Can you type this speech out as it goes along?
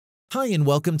Hi and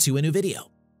welcome to a new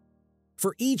video.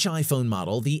 For each iPhone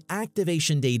model, the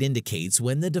activation date indicates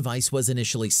when the device was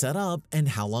initially set up and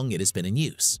how long it has been in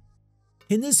use.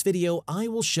 In this video, I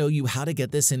will show you how to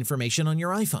get this information on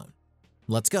your iPhone.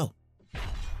 Let's go.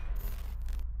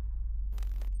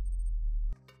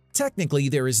 Technically,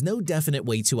 there is no definite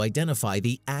way to identify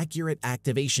the accurate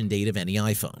activation date of any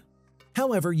iPhone.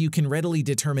 However, you can readily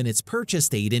determine its purchase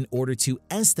date in order to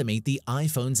estimate the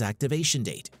iPhone's activation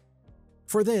date.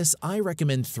 For this, I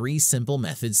recommend 3 simple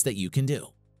methods that you can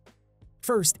do.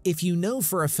 First, if you know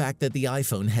for a fact that the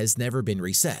iPhone has never been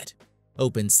reset,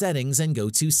 open Settings and go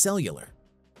to Cellular.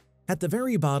 At the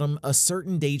very bottom, a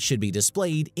certain date should be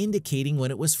displayed indicating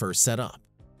when it was first set up.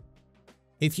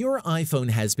 If your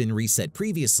iPhone has been reset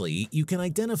previously, you can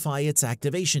identify its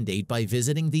activation date by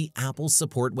visiting the Apple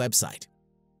Support website.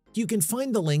 You can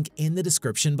find the link in the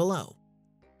description below.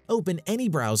 Open any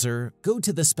browser, go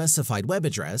to the specified web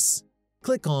address,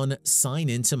 click on Sign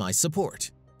in to My Support,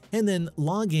 and then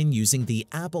log in using the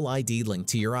Apple ID link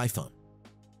to your iPhone.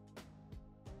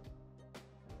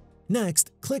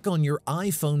 Next, click on your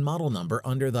iPhone model number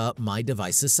under the My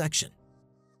Devices section.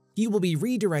 You will be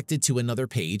redirected to another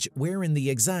page wherein the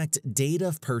exact date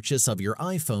of purchase of your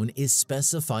iPhone is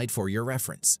specified for your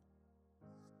reference.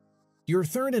 Your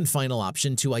third and final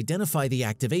option to identify the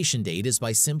activation date is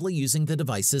by simply using the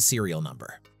device's serial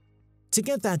number. To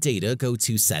get that data, go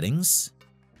to Settings,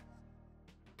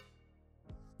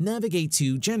 navigate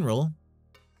to General,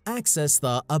 access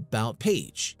the About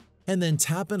page, and then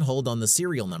tap and hold on the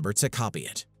serial number to copy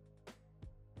it.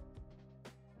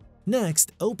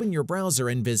 Next, open your browser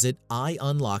and visit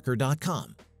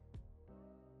iUnlocker.com.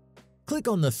 Click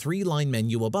on the 3-line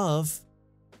menu above,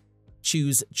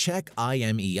 choose Check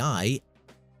IMEI,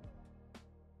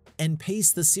 and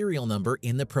paste the serial number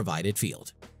in the provided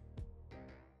field.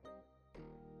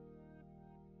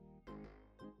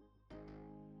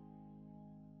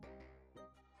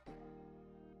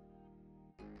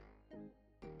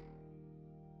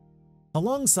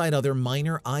 Alongside other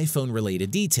minor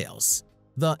iPhone-related details,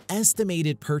 the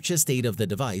estimated purchase date of the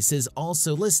device is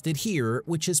also listed here,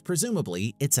 which is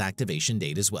presumably its activation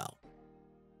date as well.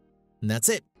 And that's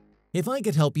it. If I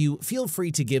could help you, feel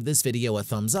free to give this video a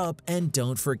thumbs up and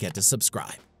don't forget to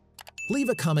subscribe. Leave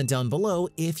a comment down below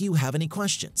if you have any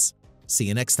questions. See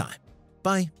you next time.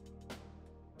 Bye.